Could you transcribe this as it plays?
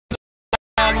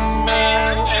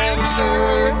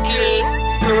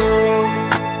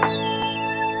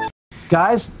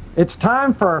Guys, it's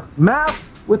time for Math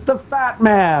with the Fat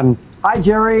Man. Hi,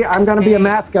 Jerry. I'm going to be a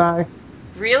math guy.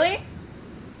 Really?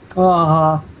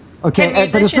 Uh-huh. Okay.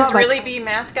 Can musicians really be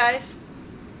math guys?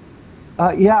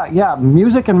 Yeah.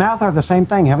 Music and math are the same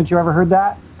thing. Haven't you ever heard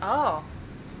that? Oh,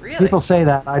 really? People say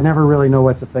that. I never really know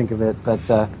what to think of it.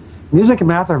 But music and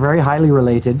math are very highly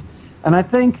related. And I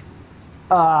think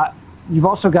you've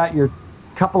also got your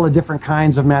couple of different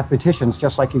kinds of mathematicians,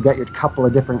 just like you've got your couple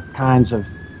of different kinds of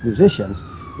musicians.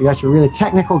 You got your really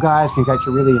technical guys, and you got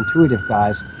your really intuitive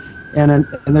guys, and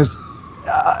there's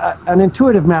an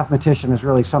intuitive mathematician is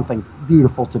really something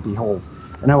beautiful to behold,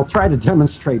 and I will try to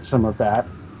demonstrate some of that,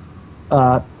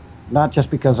 not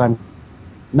because I'm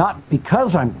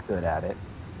good at it,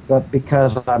 but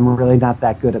because I'm really not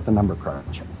that good at the number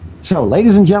crunching. So,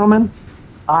 ladies and gentlemen,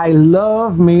 I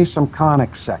love me some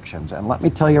conic sections, and let me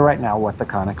tell you right now what the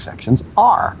conic sections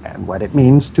are and what it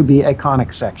means to be a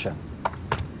conic section.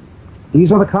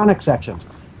 These are the conic sections.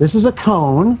 This is a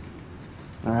cone,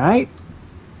 all right?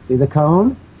 See the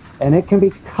cone? And it can be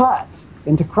cut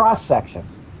into cross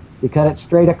sections. If you cut it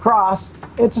straight across,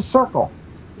 it's a circle.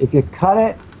 If you cut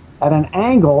it at an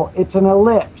angle, it's an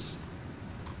ellipse.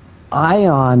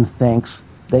 Ion thinks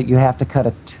that you have to cut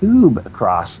a tube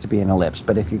across to be an ellipse,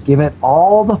 but if you give it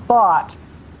all the thought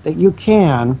that you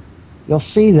can, you'll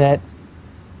see that,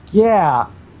 yeah,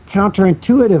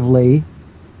 counterintuitively,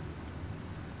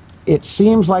 it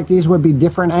seems like these would be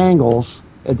different angles,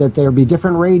 that there would be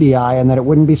different radii, and that it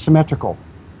wouldn't be symmetrical.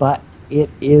 But it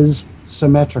is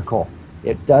symmetrical.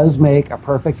 It does make a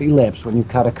perfect ellipse when you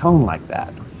cut a cone like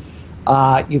that.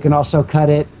 You can also cut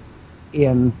it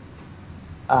in,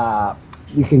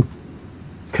 you can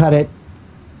cut it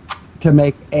to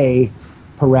make a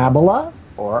parabola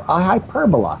or a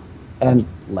hyperbola. And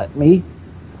let me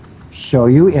show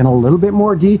you in a little bit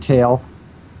more detail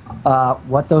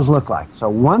what those look like. So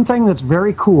one thing that's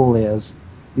very cool is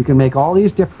you can make all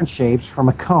these different shapes from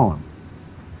a cone.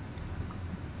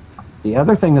 The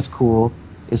other thing that's cool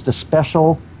is the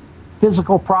special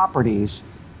physical properties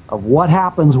of what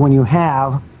happens when you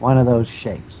have one of those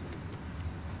shapes.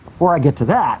 Before I get to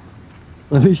that,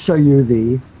 let me show you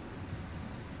the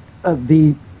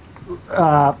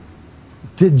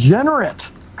degenerate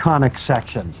conic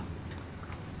sections.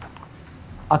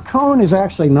 A cone is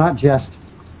actually not just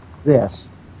this,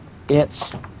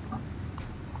 it's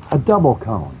a double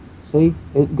cone. See,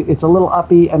 it's a little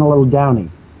uppy and a little downy.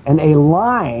 And a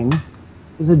line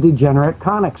is a degenerate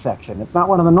conic section. It's not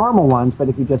one of the normal ones, but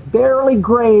if you just barely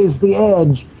graze the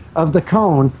edge of the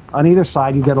cone on either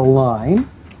side, you get a line.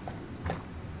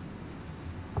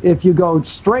 If you go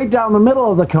straight down the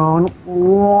middle of the cone,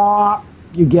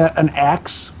 you get an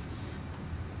X.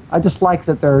 I just like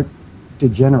that they're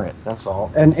degenerate, that's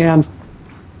all. And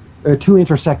there are two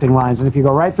intersecting lines, and if you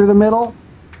go right through the middle,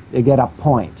 you get a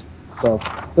point. So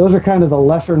those are kind of the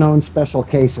lesser known special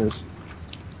cases.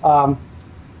 And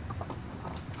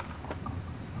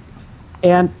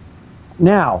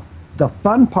now, the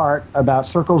fun part about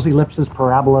circles, ellipses,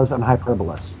 parabolas, and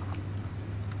hyperbolas.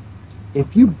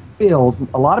 If you build,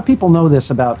 a lot of people know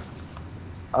this about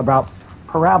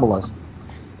parabolas.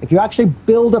 If you actually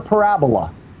build a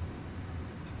parabola,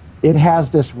 it has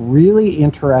this really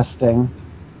interesting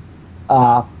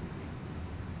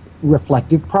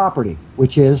reflective property,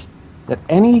 which is that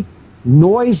any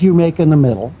noise you make in the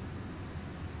middle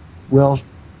will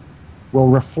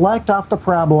reflect off the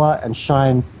parabola and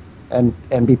shine and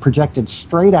be projected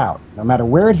straight out. No matter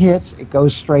where it hits, it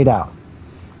goes straight out.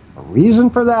 The reason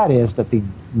for that is that the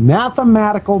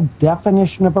mathematical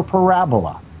definition of a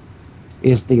parabola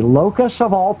is the locus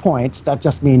of all points. That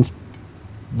just means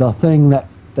the thing that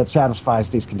satisfies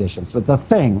these conditions. So the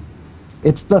thing,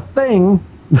 it's the thing,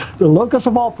 the locus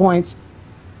of all points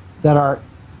that are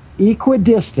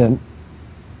equidistant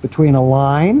between a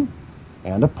line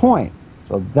and a point.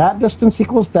 So that distance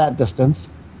equals that distance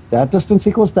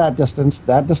equals that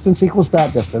distance equals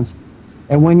that distance.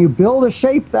 And when you build a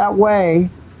shape that way,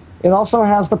 it also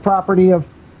has the property of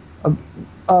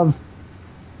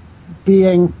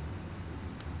being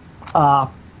of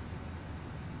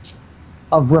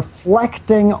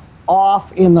reflecting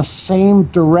off in the same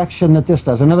direction that this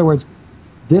does. In other words,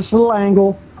 this little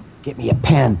angle, get me a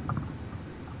pen.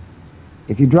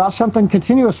 If you draw something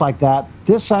continuous like that,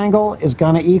 this angle is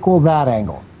going to equal that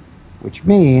angle, which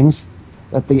means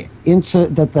that the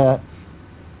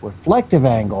reflective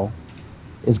angle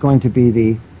is going to be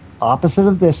the opposite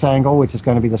of this angle, which is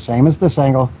going to be the same as this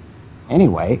angle.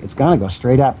 Anyway, it's going to go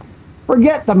straight up.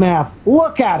 Forget the math.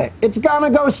 Look at it. It's going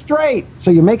to go straight. So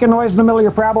you make a noise in the middle of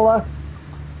your parabola,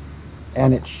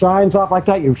 and it shines off like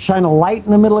that. You shine a light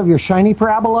in the middle of your shiny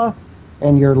parabola,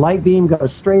 and your light beam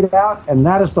goes straight out, and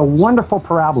that is the wonderful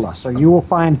parabola. So you will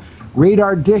find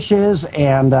radar dishes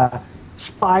and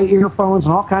spy earphones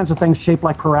and all kinds of things shaped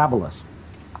like parabolas.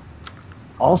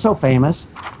 Also famous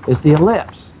is the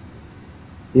ellipse.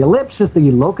 The ellipse is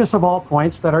the locus of all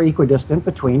points that are equidistant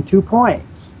between 2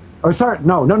 points. Oh, sorry,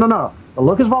 no. The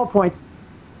locus of all points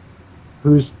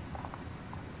whose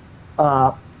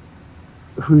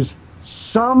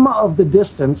sum of the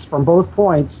distance from both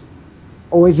points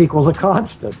always equals a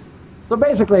constant. So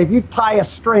basically, if you tie a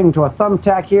string to a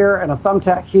thumbtack here and a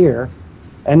thumbtack here,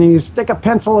 and then you stick a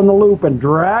pencil in the loop and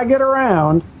drag it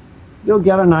around, you'll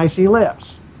get a nice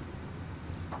ellipse.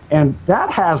 And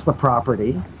that has the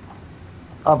property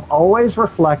of always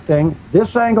reflecting,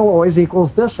 this angle always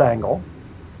equals this angle.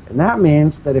 And that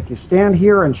means that if you stand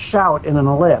here and shout in an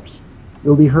ellipse,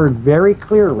 you'll be heard very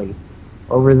clearly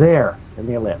over there in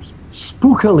the ellipse.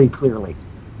 Spookily clearly.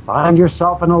 Find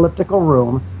yourself an elliptical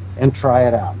room and try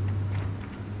it out.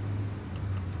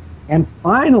 And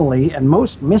finally, and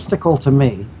most mystical to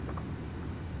me,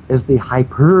 is the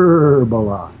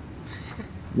hyperbola.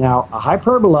 Now, a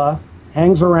hyperbola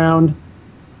hangs around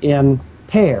in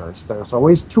pairs. There's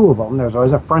always 2 of them. There's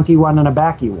always a fronty one and a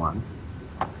backy one.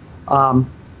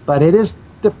 But it is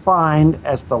defined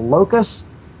as the locus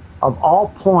of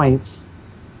all points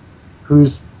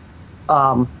whose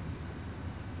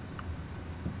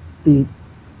the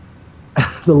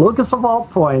locus of all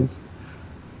points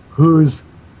whose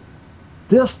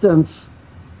distance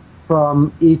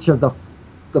from each of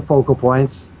the focal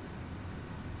points,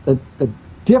 the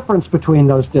difference between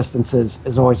those distances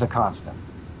is always a constant.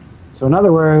 So in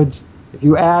other words, if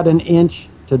you add an inch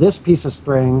to this piece of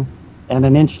string and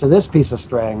an inch to this piece of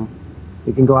string,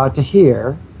 you can go out to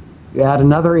here. You add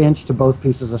another inch to both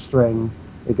pieces of string,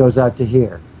 it goes out to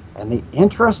here. And the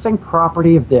interesting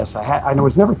property of this, I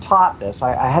was never taught this,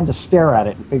 I had to stare at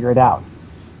it and figure it out.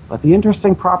 But the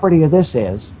interesting property of this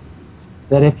is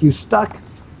that if you stuck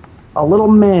a little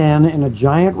man in a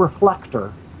giant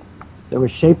reflector that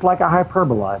was shaped like a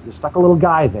hyperbola, if you stuck a little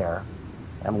guy there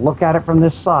and look at it from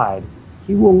this side,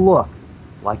 he will look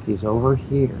like he's over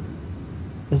here.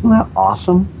 Isn't that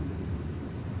awesome?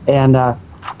 And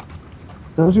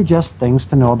those are just things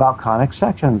to know about conic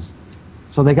sections.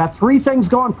 So they got 3 things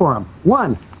going for them.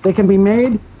 1, they can be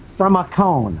made from a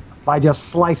cone by just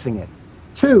slicing it.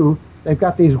 2, they've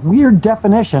got these weird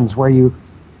definitions where you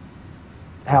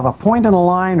have a point and a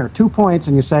line or 2 points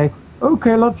and you say,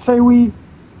 okay, let's say we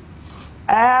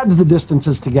add the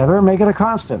distances together and make it a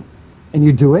constant. And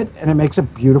you do it and it makes a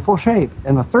beautiful shape.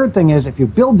 And the third thing is, if you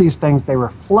build these things, they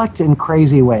reflect in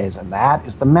crazy ways. And that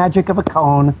is the magic of a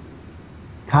cone.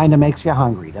 Kind of makes you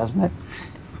hungry, doesn't it?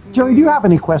 Joey, do you have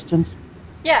any questions?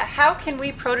 Yeah, how can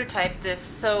we prototype this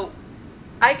so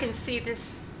I can see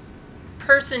this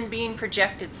person being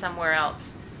projected somewhere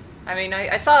else? I mean,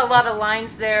 I saw a lot of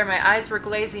lines there, my eyes were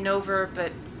glazing over,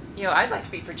 but, you know, I'd like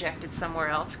to be projected somewhere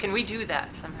else. Can we do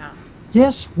that somehow?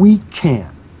 Yes, we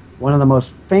can. One of the most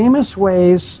famous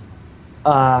ways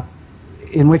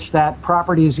in which that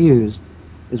property is used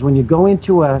is when you go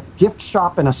into a gift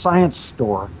shop in a science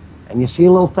store and you see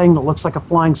a little thing that looks like a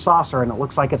flying saucer and it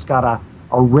looks like it's got a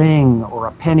ring or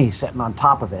a penny sitting on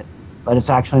top of it, but it's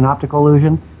actually an optical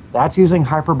illusion. That's using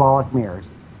hyperbolic mirrors.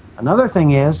 Another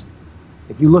thing is,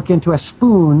 if you look into a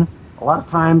spoon, a lot of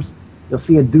times you'll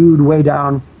see a dude way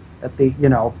down at the,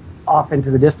 off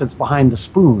into the distance behind the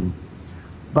spoon.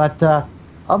 But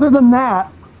other than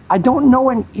that, I don't know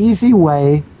an easy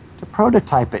way to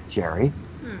prototype it, Jerry.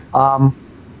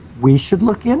 We should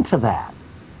look into that.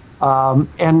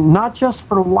 And not just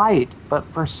for light, but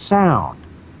for sound.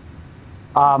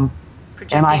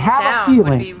 Projecting and I have sound a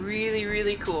feeling, would be really,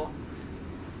 really cool.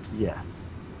 Yes.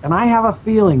 And I have a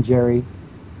feeling, Jerry,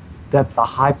 that the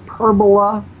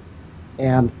hyperbola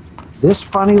and this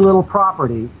funny little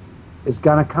property is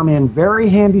going to come in very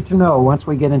handy to know once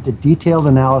we get into detailed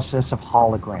analysis of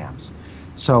holograms.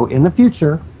 So in the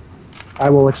future, I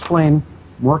will explain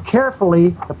more carefully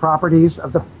the properties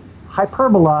of the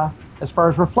hyperbola as far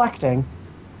as reflecting,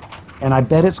 and I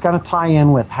bet it's going to tie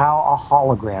in with how a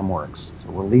hologram works.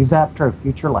 So we'll leave that to a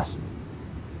future lesson.